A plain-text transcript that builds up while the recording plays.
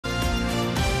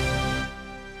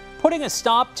putting a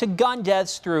stop to gun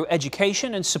deaths through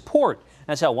education and support.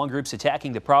 That's how one group's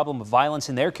attacking the problem of violence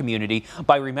in their community,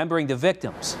 by remembering the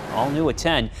victims. All new at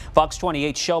 10. Fox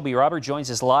 28's Shelby Robert joins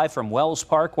us live from Wells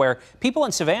Park, where people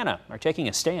in Savannah are taking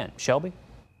a stand. Shelby?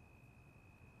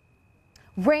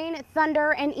 Rain,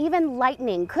 thunder, and even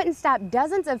lightning couldn't stop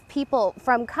dozens of people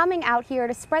from coming out here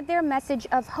to spread their message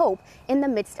of hope in the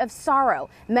midst of sorrow.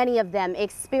 Many of them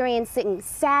experiencing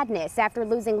sadness after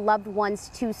losing loved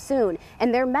ones too soon.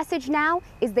 And their message now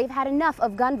is they've had enough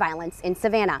of gun violence in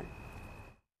Savannah.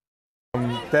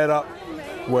 I'm fed up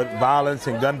with violence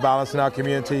and gun violence in our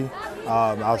community.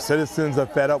 Our citizens are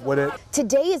fed up with it.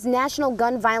 Today is National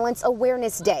Gun Violence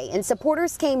Awareness Day, and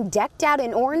supporters came decked out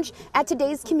in orange at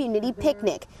today's community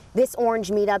picnic. This orange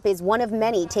meetup is one of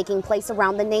many taking place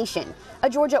around the nation. A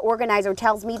Georgia organizer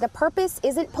tells me the purpose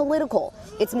isn't political.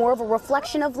 It's more of a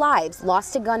reflection of lives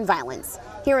lost to gun violence.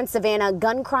 Here in Savannah,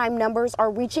 gun crime numbers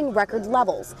are reaching record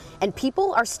levels, and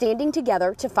people are standing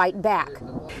together to fight back.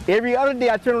 Every other day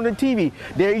I turn on the TV,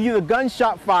 there's either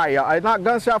gunshot fire, or not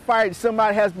gunshot fire,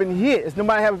 somebody has been hit. If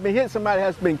somebody has been hit, somebody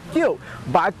has been killed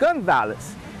by gun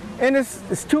violence. And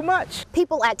it's too much.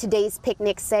 People at today's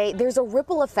picnic say there's a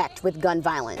ripple effect with gun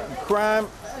violence. Crime,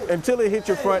 until it hits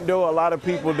your front door, a lot of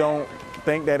people don't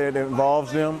think that it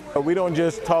involves them. We don't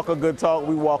just talk a good talk,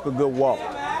 we walk a good walk.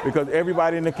 Because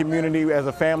everybody in the community, as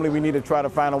a family, we need to try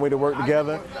to find a way to work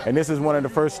together, and this is one of the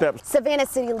first steps. Savannah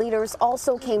city leaders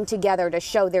also came together to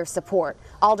show their support.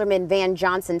 Alderman Van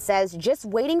Johnson says just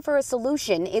waiting for a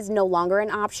solution is no longer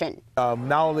an option.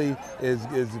 Not only is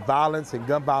violence and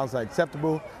gun violence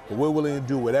unacceptable, but we're willing to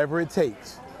do whatever it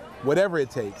takes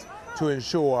to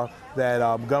ensure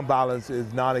that gun violence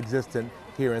is non-existent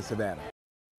here in Savannah.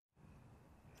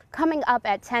 Coming up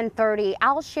at 10:30,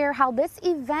 I'll share how this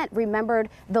event remembered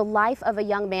the life of a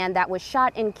young man that was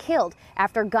shot and killed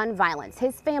after gun violence.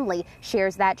 His family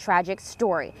shares that tragic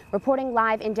story. Reporting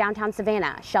live in downtown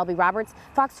Savannah, Shelby Roberts,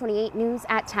 Fox 28 News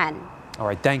at 10. All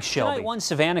right, thanks, Shelby. Tonight, one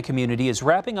Savannah community is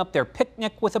wrapping up their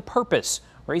picnic with a purpose,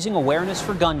 raising awareness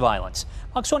for gun violence.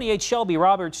 Fox 28's Shelby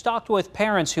Roberts talked with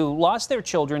parents who lost their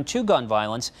children to gun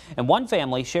violence, and one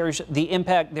family shares the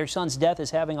impact their son's death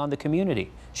is having on the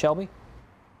community. Shelby?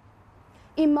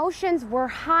 Emotions were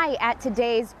high at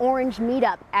today's Orange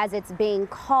Meetup, as it's being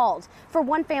called. For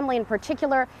one family in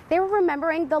particular, they were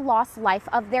remembering the lost life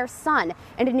of their son,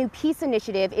 and a new peace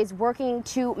initiative is working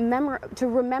to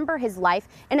remember his life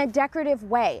in a decorative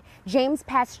way. James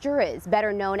Pastures,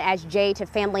 better known as Jay to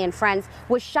family and friends,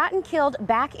 was shot and killed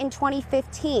back in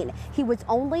 2015. He was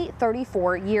only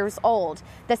 34 years old.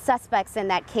 The suspects in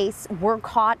that case were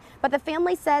caught, but the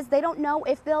family says they don't know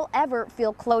if they'll ever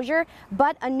feel closure,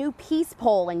 but a new peace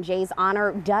poll in Jay's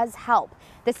honor does help.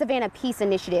 The Savannah Peace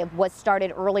Initiative was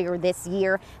started earlier this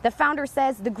year. The founder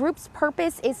says the group's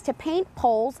purpose is to paint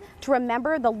poles to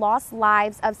remember the lost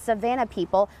lives of Savannah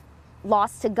people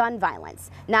lost to gun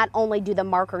violence. Not only do the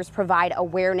markers provide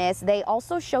awareness, they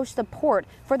also show support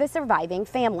for the surviving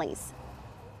families.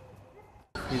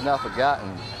 He's not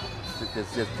forgotten.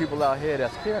 There's people out here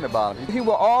that's caring about him. He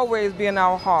will always be in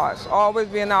our hearts, always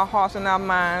be in our hearts and our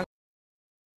minds.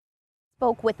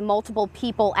 Spoke with multiple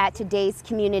people at today's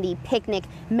community picnic,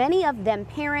 many of them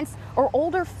parents or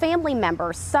older family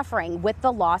members suffering with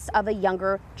the loss of a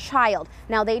younger child.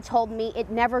 Now, they told me it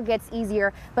never gets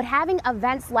easier, but having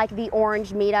events like the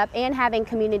Orange Meetup and having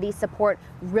community support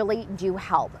really do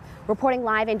help. Reporting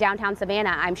live in downtown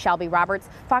Savannah, I'm Shelby Roberts,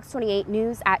 Fox 28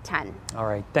 News at 10. All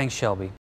right, thanks, Shelby.